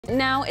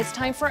Now it's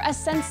time for a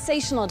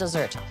sensational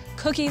dessert,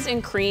 cookies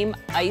and cream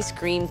ice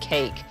cream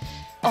cake.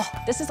 Oh,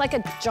 this is like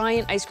a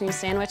giant ice cream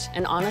sandwich,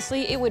 and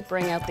honestly, it would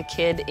bring out the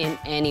kid in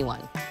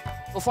anyone.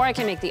 Before I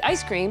can make the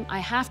ice cream, I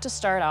have to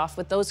start off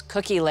with those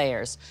cookie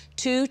layers.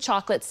 2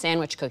 chocolate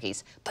sandwich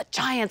cookies, but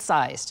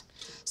giant-sized.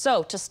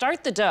 So to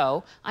start the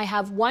dough, I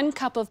have 1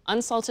 cup of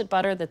unsalted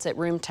butter that's at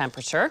room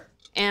temperature,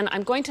 and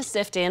I'm going to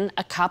sift in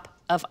a cup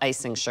of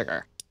icing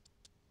sugar.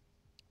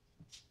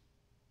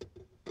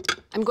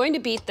 I'm going to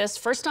beat this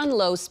first on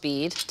low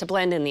speed to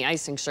blend in the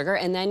icing sugar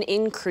and then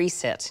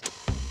increase it,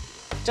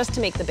 just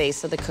to make the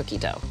base of the cookie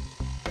dough.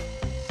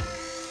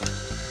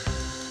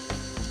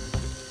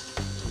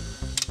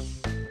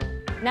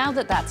 Now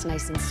that that's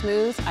nice and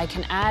smooth, I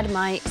can add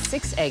my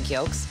 6 egg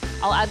yolks.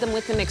 I'll add them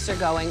with the mixer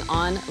going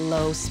on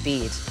low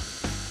speed.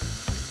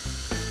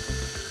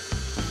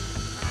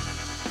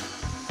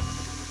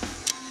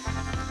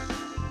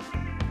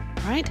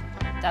 All right,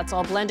 that's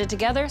all blended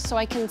together so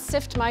I can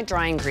sift my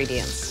dry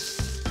ingredients.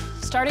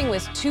 Starting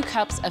with 2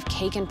 cups of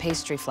cake and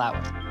pastry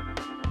flour.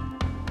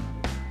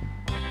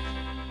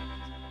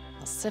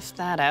 I'll sift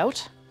that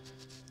out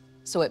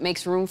so it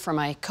makes room for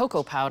my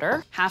cocoa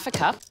powder, 1/2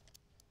 cup.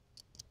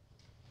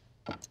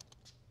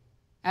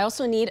 I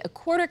also need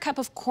 1/4 cup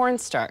of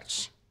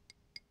cornstarch.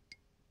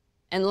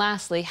 And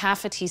lastly,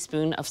 1/2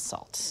 teaspoon of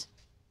salt.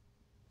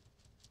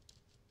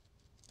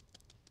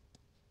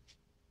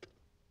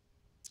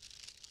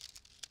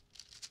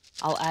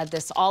 I'll add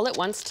this all at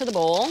once to the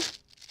bowl.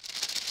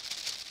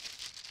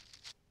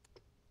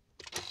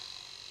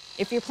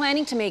 If you're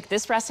planning to make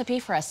this recipe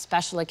for a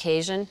special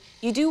occasion,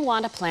 you do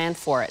want to plan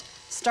for it.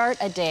 Start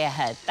a day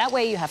ahead. That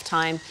way you have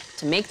time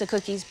to make the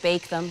cookies,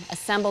 bake them,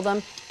 assemble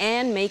them,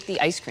 and make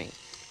the ice cream.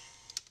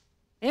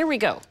 There we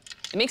go.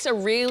 It makes a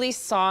really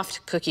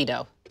soft cookie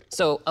dough.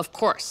 So, of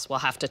course, we'll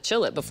have to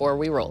chill it before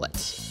we roll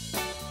it.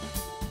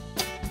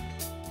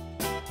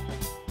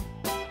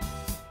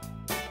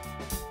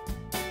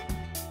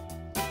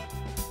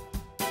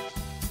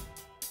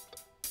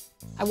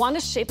 I want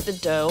to shape the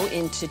dough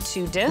into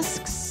 2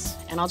 discs,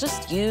 and I'll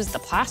just use the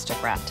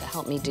plastic wrap to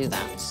help me do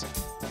that.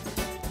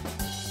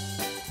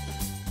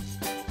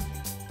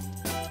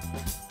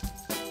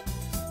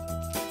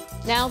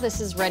 Now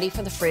this is ready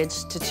for the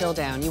fridge to chill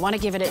down. You want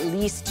to give it at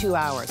least 2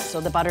 hours so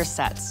the butter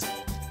sets.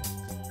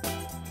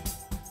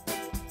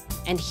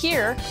 And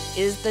here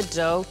is the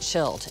dough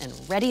chilled and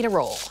ready to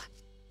roll.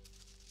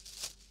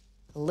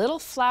 A little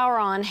flour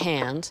on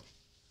hand.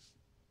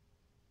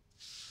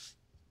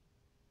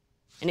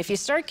 And if you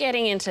start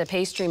getting into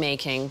pastry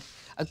making,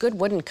 a good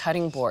wooden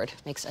cutting board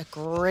makes a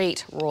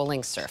great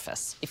rolling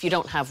surface if you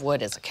don't have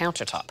wood as a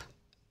countertop.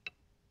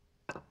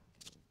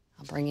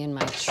 I'll bring in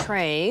my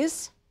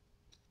trays.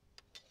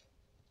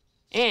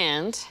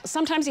 And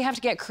sometimes you have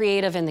to get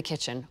creative in the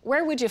kitchen.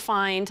 Where would you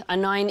find a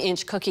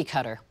 9-inch cookie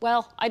cutter?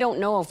 Well, I don't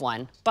know of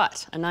one,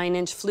 but a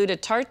 9-inch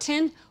fluted tart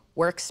tin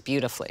works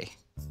beautifully.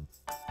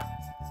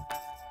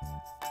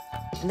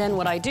 And then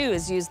what I do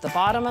is use the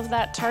bottom of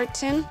that tart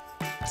tin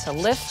to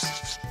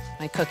lift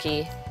my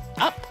cookie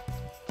up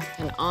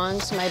and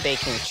onto my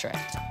baking tray.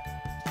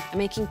 I'm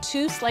making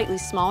 2 slightly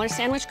smaller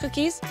sandwich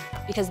cookies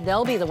because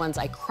they'll be the ones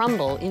I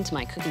crumble into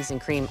my cookies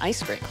and cream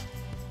ice cream.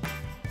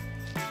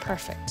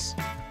 Perfect.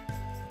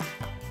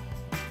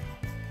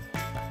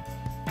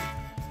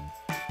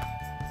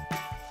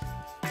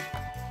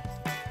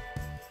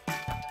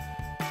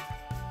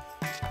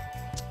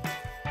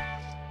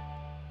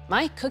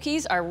 My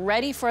cookies are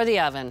ready for the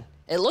oven.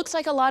 It looks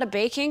like a lot of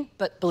baking,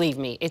 but believe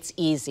me, it's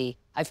easy.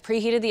 I've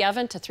preheated the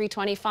oven to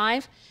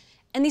 325,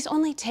 and these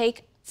only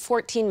take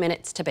 14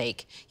 minutes to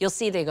bake. You'll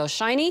see they go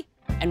shiny,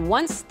 and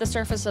once the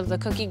surface of the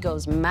cookie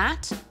goes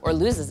matte or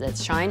loses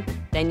its shine,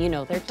 then you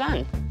know they're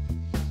done.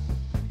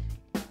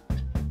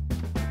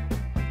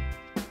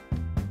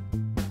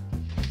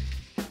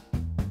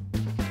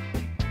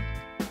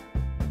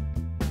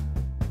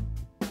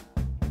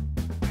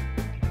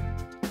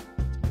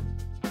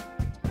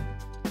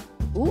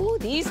 Ooh,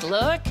 these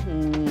look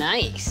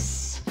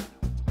nice.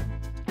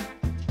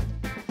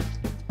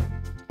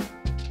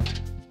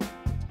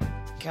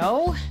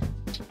 Go.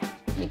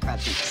 Let me grab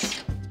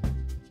these.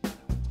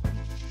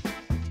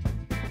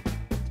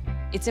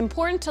 It's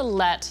important to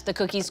let the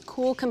cookies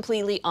cool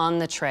completely on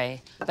the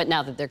tray, but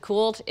now that they're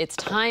cooled, it's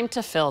time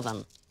to fill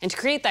them. And to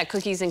create that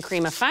cookies and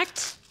cream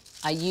effect,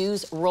 I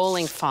use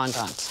rolling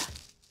fondant.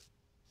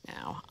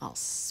 Now, I'll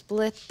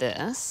split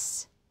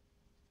this.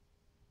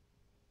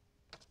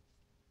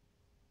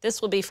 This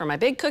will be for my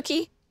big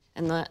cookie,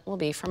 and that will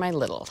be for my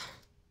little.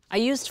 I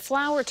used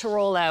flour to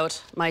roll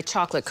out my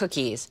chocolate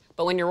cookies,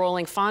 but when you're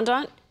rolling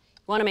fondant,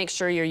 you want to make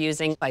sure you're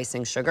using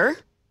icing sugar.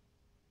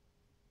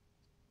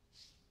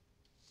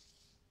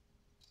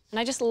 And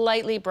I just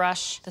lightly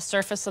brush the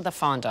surface of the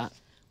fondant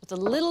with a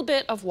little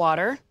bit of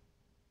water.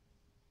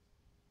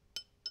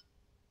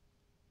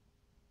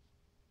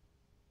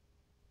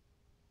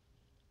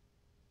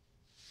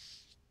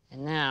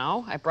 And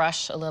now I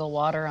brush a little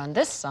water on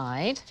this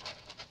side.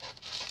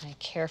 I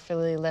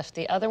carefully lift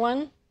the other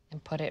one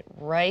and put it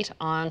right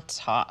on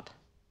top.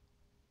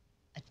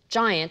 A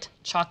giant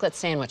chocolate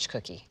sandwich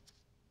cookie.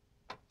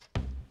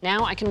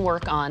 Now I can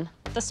work on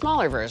the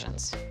smaller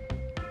versions.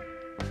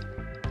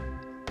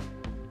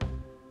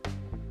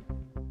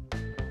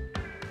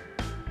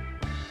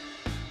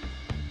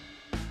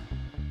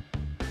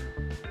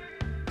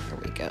 Here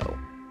we go.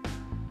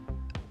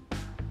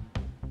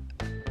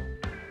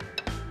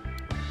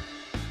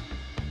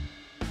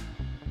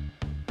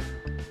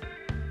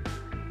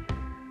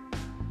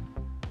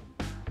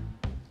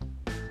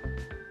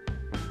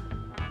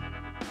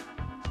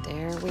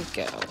 There we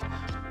go.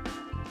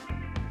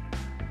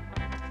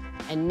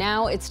 And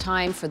now it's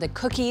time for the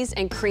cookies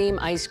and cream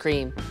ice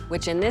cream,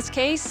 which in this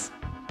case,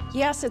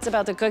 yes, it's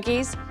about the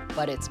cookies,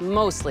 but it's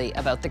mostly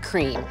about the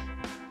cream.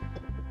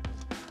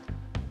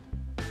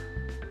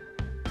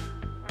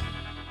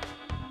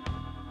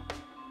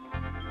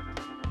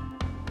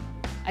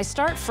 I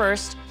start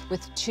first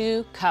with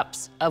 2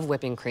 cups of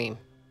whipping cream.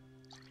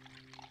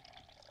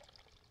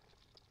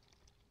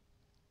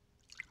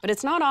 But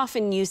it's not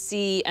often you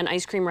see an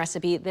ice cream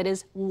recipe that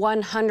is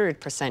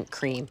 100%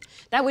 cream.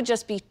 That would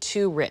just be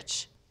too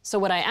rich. So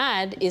what I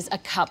add is a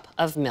cup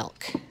of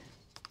milk.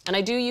 And I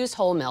do use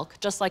whole milk,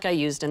 just like I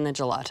used in the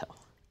gelato.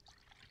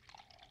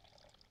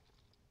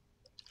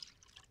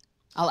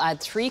 I'll add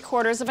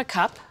 3/4 of a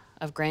cup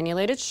of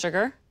granulated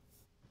sugar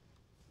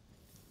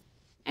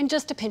and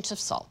just a pinch of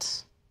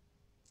salt.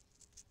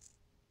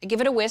 I give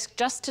it a whisk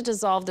just to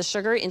dissolve the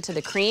sugar into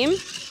the cream.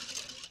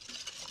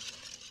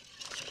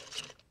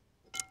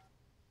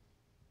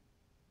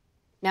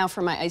 Now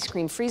for my ice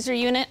cream freezer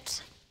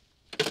unit.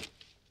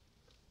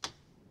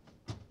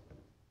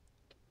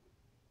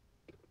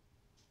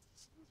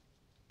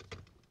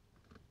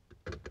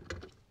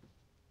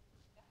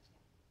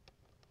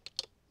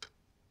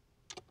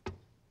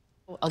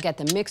 I'll get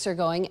the mixer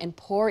going and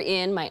pour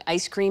in my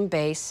ice cream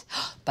base,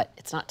 but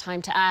it's not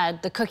time to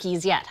add the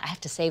cookies yet. I have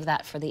to save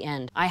that for the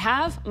end. I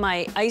have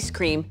my ice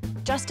cream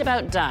just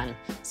about done.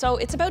 So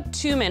it's about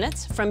 2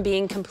 minutes from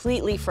being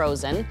completely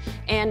frozen,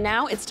 and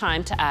now it's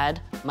time to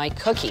add my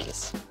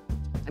cookies.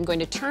 I'm going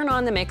to turn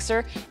on the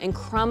mixer and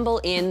crumble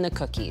in the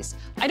cookies.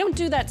 I don't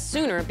do that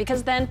sooner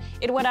because then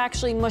it would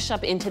actually mush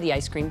up into the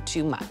ice cream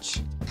too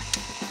much.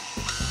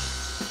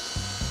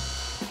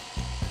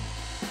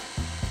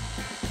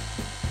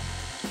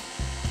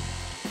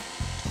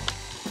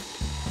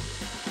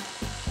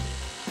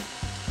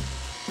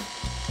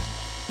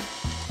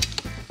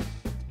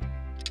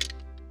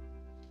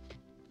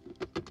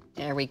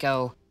 There we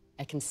go.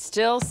 I can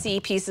still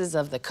see pieces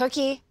of the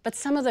cookie, but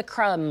some of the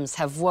crumbs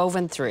have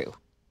woven through.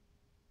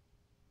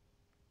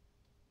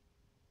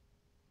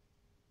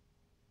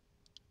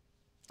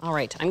 All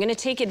right, I'm gonna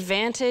take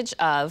advantage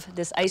of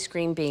this ice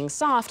cream being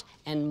soft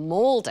and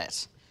mold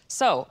it.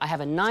 So I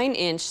have a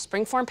 9-inch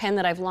springform pen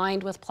that I've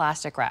lined with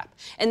plastic wrap,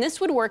 and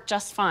this would work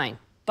just fine.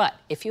 But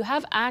if you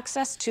have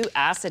access to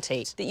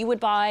acetate that you would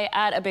buy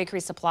at a bakery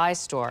supply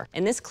store,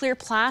 and this clear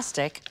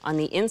plastic on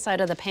the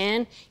inside of the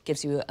pan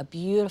gives you a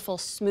beautiful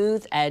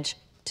smooth edge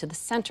to the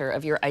center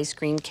of your ice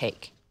cream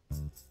cake.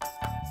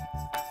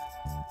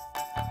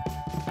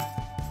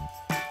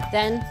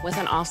 Then, with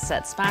an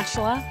offset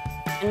spatula,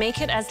 and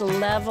make it as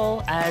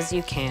level as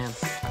you can,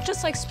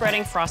 just like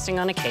spreading frosting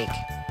on a cake.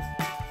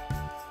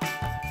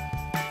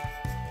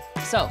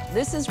 So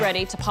this is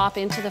ready to pop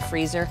into the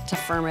freezer to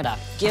firm it up.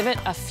 Give it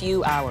a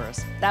few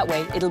hours. That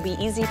way, it'll be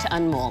easy to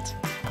unmold.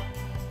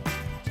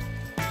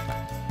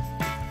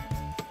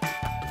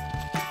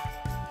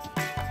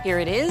 Here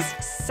it is,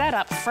 set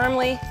up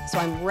firmly, so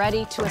I'm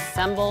ready to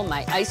assemble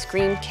my ice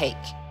cream cake.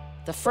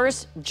 The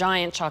first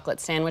giant chocolate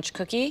sandwich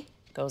cookie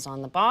goes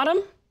on the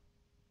bottom.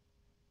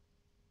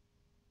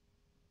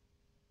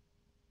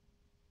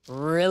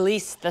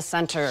 Release the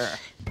center.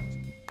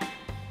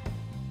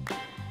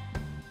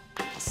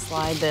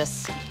 Slide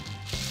this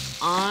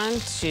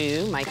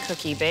onto my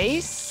cookie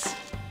base.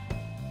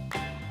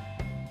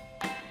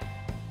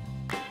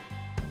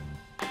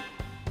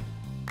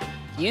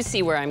 You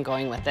see where I'm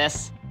going with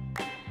this.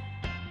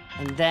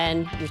 And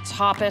then you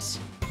top it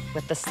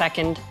with the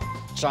second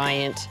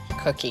giant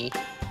cookie.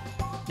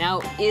 Now,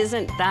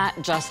 isn't that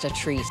just a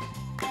treat?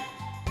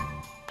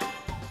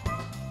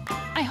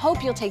 I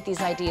hope you'll take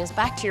these ideas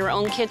back to your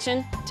own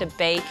kitchen to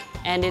bake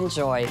and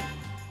enjoy.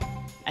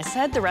 I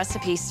said the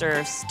recipe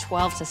serves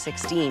 12 to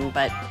 16,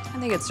 but I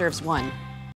think it serves 1.